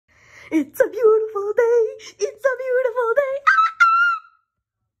It's a beautiful day. It's a beautiful day.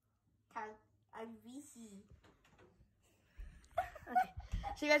 I'm VC. Okay.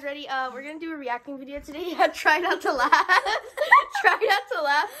 So you guys ready? We're gonna do a reacting video today. Try not to laugh. Try not to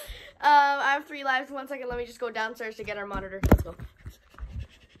laugh. I have 3 lives. 1 second. Let me just go downstairs to get our monitor. Let's go.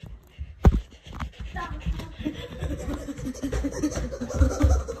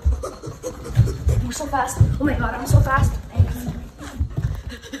 We're so fast. Oh my god, I'm so fast.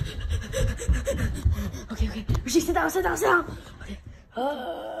 Okay, okay. Rishis, sit down, sit down, sit down. Okay.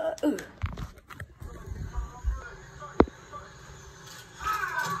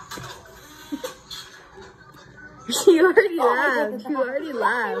 She already laughed. She already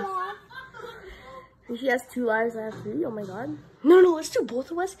laughed. She has 2 lives. I have 3. Oh my god. No, let's do both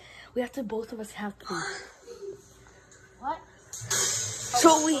of us. We have to both of us have 3. What?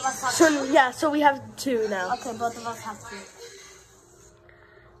 So we have 2 now. Okay, both of us have 3.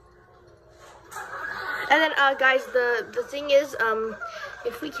 And then guys, the thing is,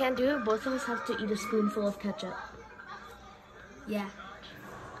 if we can't do it, both of us have to eat a spoonful of ketchup. Yeah.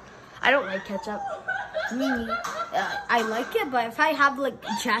 I don't like ketchup. I like it, but if I have like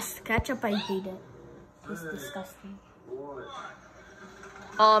just ketchup, I hate it. It's disgusting. Bro.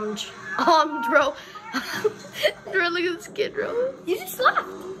 Bro, look at this kid, bro. You just laughed.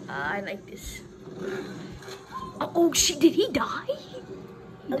 I like this. Oh shit, did he die?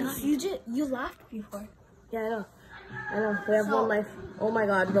 He died. You laughed before. Yeah, I know. We have 1 life. Oh my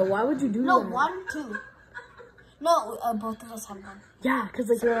god, bro, why would you do that? No, 1, 2. No, both of us have 1. Yeah, because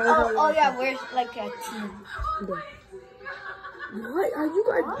like you're yeah, we're like a team. Yeah. What are you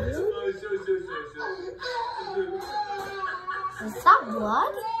guys doing? Is that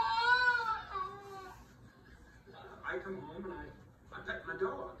blood? I come home and I pet my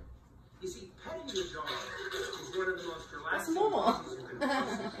dog. You see, petting your dog is one of the most relaxing things you can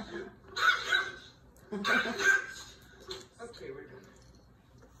possibly do. Okay, we're done.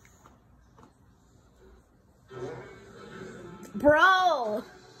 Bro!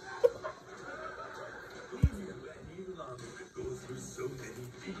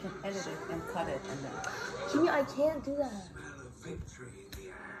 You can edit it and cut it and then. Jimmy, I can't do that.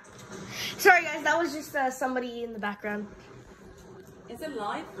 Sorry guys, that was just somebody in the background. Is it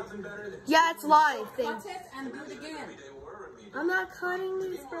live? Yeah, it's live thing. Cut it and do it again. I'm not cutting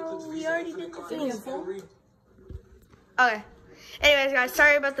this, bro. We already did the thing. Okay. Anyways, guys,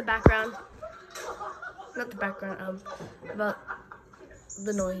 sorry about the background. Not the background, about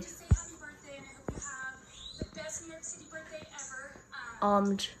the noise. Wow,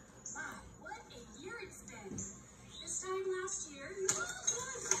 what a year it's been. This time last year,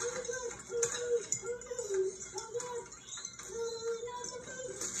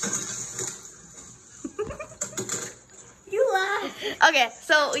 You laughed. Okay,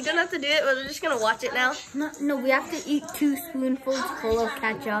 so we don't have to do it. We're just gonna watch it now. No, we have to eat 2 spoonfuls full of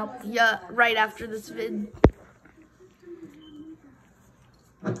ketchup. Yeah, right after this vid.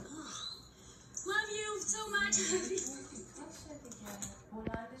 love you so much.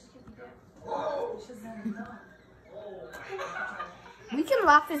 We can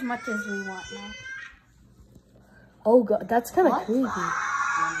laugh as much as we want now. Oh god, that's kind of creepy.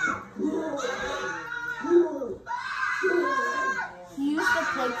 He used to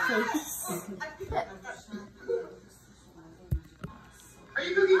play plates. Are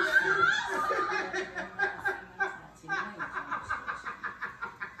you cooking dinner?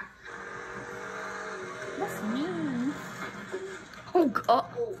 That's mean. Oh god.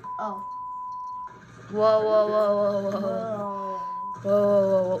 Oh. Whoa.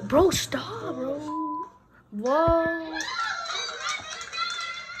 Whoa. Bro, stop, bro. Whoa.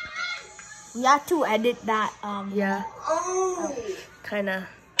 We have to edit that. Yeah. Oh! Kinda.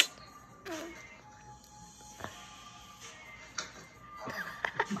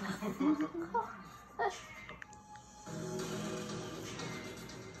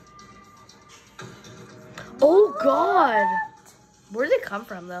 Oh god. Where did it come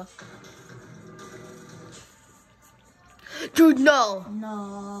from though? Dude, no.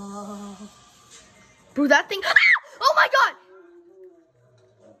 No. Bro, that thing. Oh my god.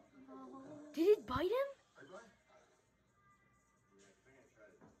 Did it bite him?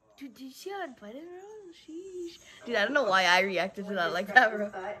 Dude, did you see how it bit him, bro? Sheesh. Dude, I don't know why I reacted to that like that, bro.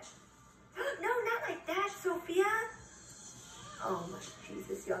 No, not like that, Sophia. Oh my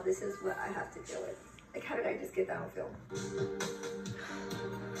Jesus, y'all, this is what I have to deal with. Like, how did I just get that on film?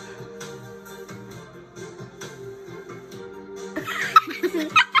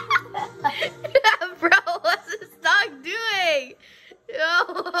 Bro, what's this dog doing?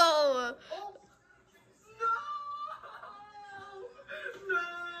 Yo.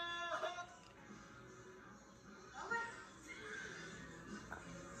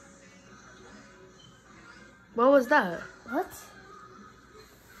 What was that? What?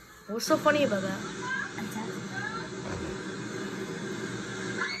 What's so funny about that?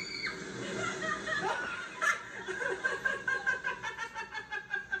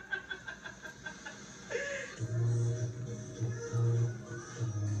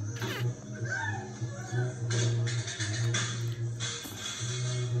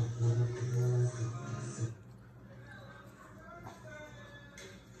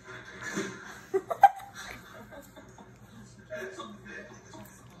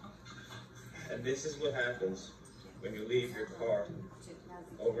 And this is what happens when you leave your car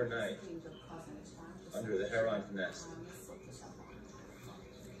overnight under the heron's nest.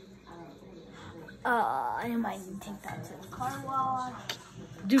 I might take that to the car wash.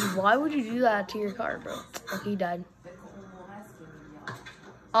 Dude, why would you do that to your car, bro? Like he died.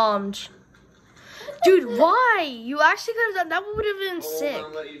 Dude, why? You actually could have done that. Would have been sick.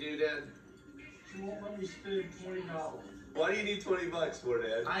 I'll let you do, Dad. She won't let me spend $20. Why do you need $20 for,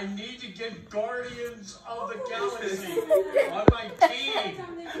 Dad? I need to get Guardians of the Galaxy on my team.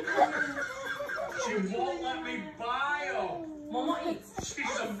 She won't let me buy them. Mama eats.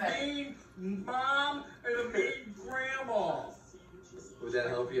 She's a mean mom and a mean grandma. Would that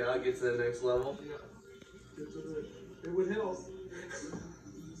help you out, get to the next level? It would help.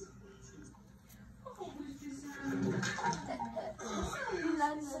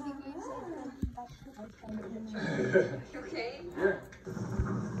 Okay. Yeah.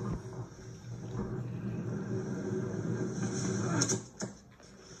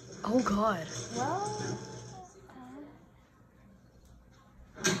 Oh God.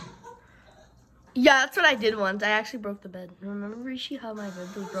 Yeah, that's what I did once. I actually broke the bed. Remember, Rishi, how my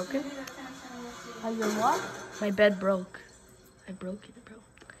bed was broken? How you what? My bed broke. I broke it, bro.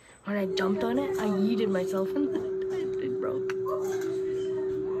 When I jumped on it, I yeeted myself and it broke.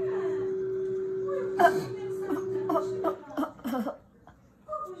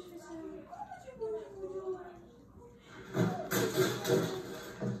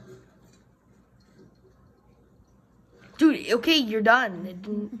 Dude, okay, you're done. It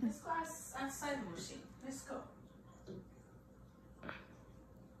didn't... Let's go outside, Rishi. Let's go.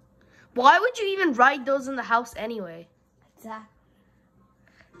 Why would you even ride those in the house anyway? Exactly.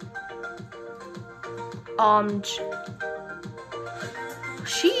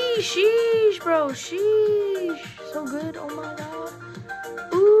 Sheesh, bro, sheesh. So good, oh my God.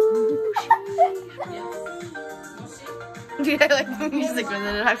 Ooh, sheesh. Yeah, I like the music with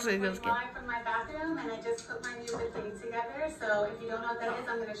it. It actually goes good. Live from my bathroom, and I just put my new thing together. So if you don't know what that is,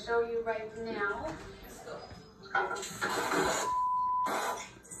 I'm going to show you right now.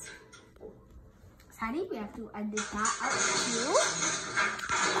 Sadie, we have to edit that out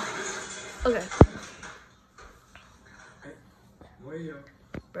too. Okay. Where you?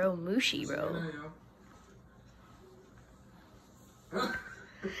 Bro, mushy, bro.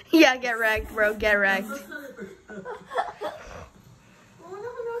 Yeah, get wrecked, bro. Get wrecked.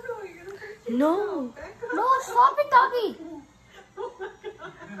 No. No, stop it, doggy.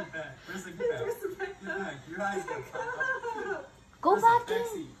 Go back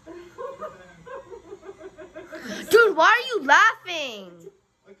in. Dude, why are you laughing?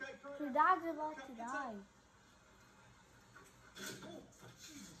 Your dad's about to die.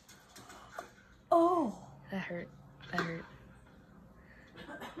 Oh. That hurt. That hurt.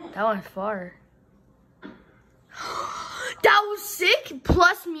 That went far. That was sick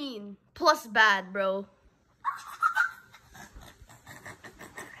plus mean plus bad, bro.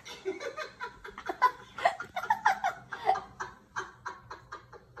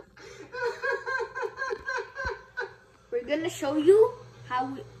 We're gonna show you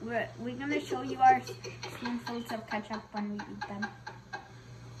how we're gonna show you our spoonfuls of ketchup when we eat them.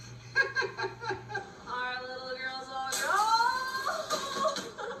 Our little girls all go.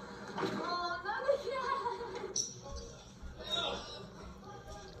 Oh, not again.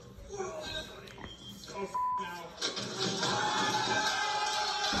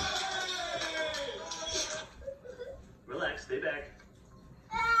 Relax, stay back.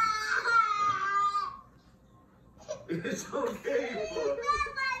 It's okay, boy.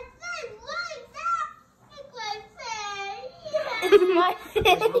 My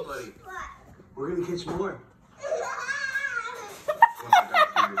Guess what, buddy? We're gonna catch more. When I got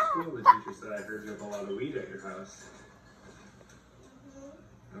to your school, the teacher said I heard you have a lot of weed at your house.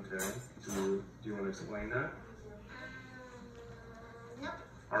 Okay. Do you want to explain that? Nope.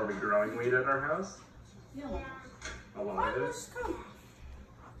 Are we growing weed at our house? Yeah. A lot of it? Let's go.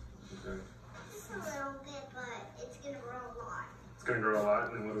 Okay. Just a little bit, but it's gonna grow a lot. It's gonna grow a lot,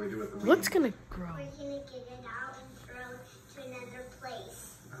 and then what do we do with the weed? What's gonna grow? We're gonna get it out and throw it to another place.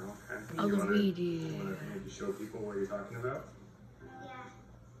 Okay. Oh, the weed, You yeah. wanna maybe show people what you're talking about?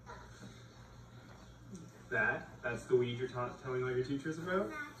 Yeah. That's the weed you're telling all your teachers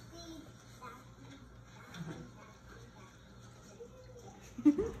about?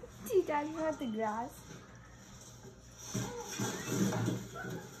 See, Dad, you have the grass.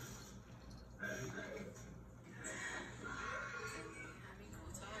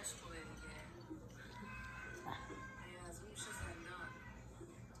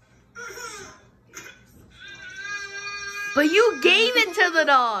 But you gave it to the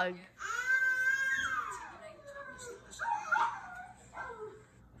dog.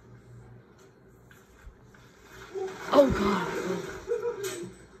 Oh God.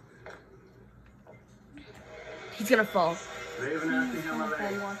 He's gonna fall. Raven acting on my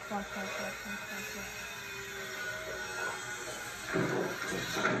leg.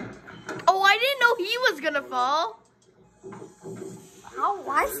 Oh, I didn't know he was gonna fall. How?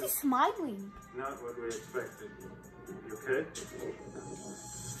 Why is he smiling? Not what we expected. You okay?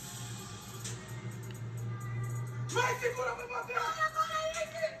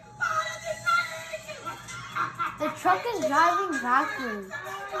 The truck is driving backwards.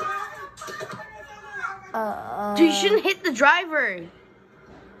 Dude, you shouldn't hit the driver.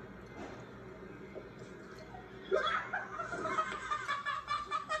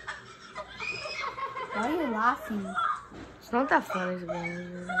 Why are you laughing? It's not that funny to me.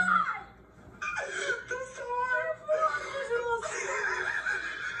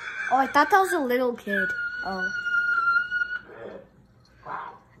 Oh, I thought that was a little kid. Oh.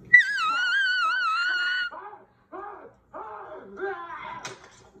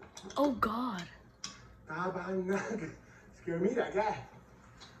 Oh God. Scare me, that guy.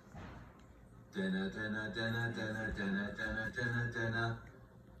 Do a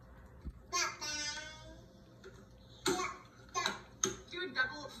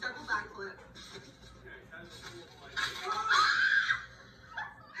double backflip.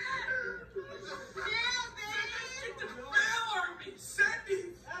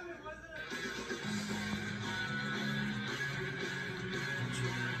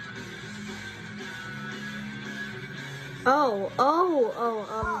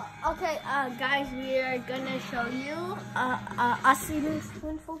 Okay, guys, we are gonna show you us eating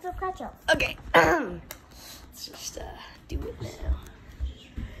spoonfuls of ketchup. Okay. Let's just do it now.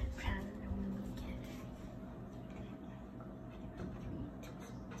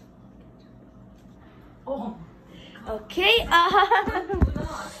 Oh, Okay.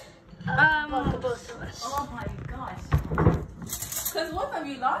 Both of us. oh my gosh. Because one of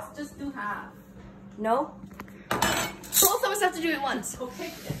you lost, just do half. No. Both of us have to do it once.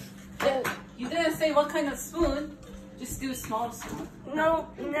 Okay. If you didn't say what kind of spoon, just do a small spoon. No.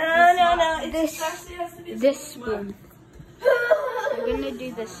 This spoon. We're gonna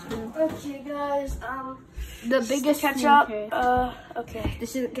do this spoon. Okay, guys. The biggest Ketchup. spoon. Okay.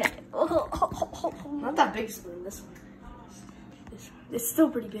 This is okay. Not that big spoon. This one. This one. It's still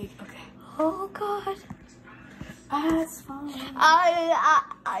pretty big. Okay. Oh God. That's fine.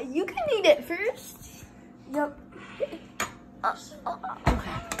 You can eat it first. Yep. Okay.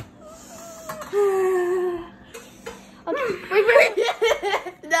 Okay. Wait.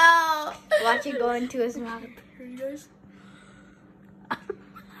 No. Watch it go into his mouth. Here you guys.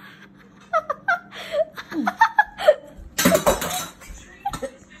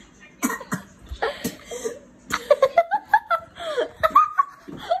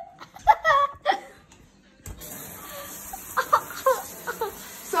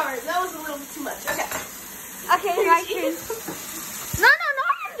 Sorry, that was a little bit too much. Okay. Okay, my turn. No,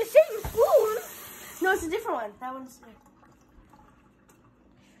 not the same spoon. No, it's a different one. That one's.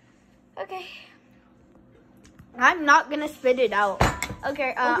 Okay. I'm not gonna spit it out.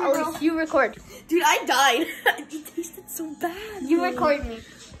 Okay, Elise, you record. Dude, I died. It tasted so bad. You record me.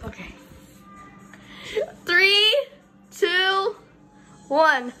 Okay. 3, 2,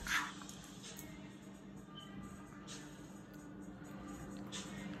 1.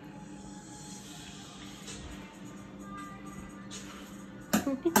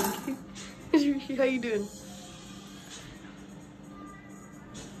 Rishi, how you doing?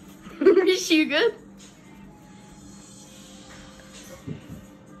 Rishi, you good?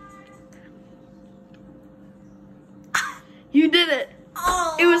 You did it.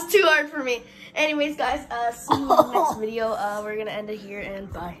 Oh. It was too hard for me. Anyways, guys, see you in the next video. We're gonna end it here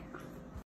and bye.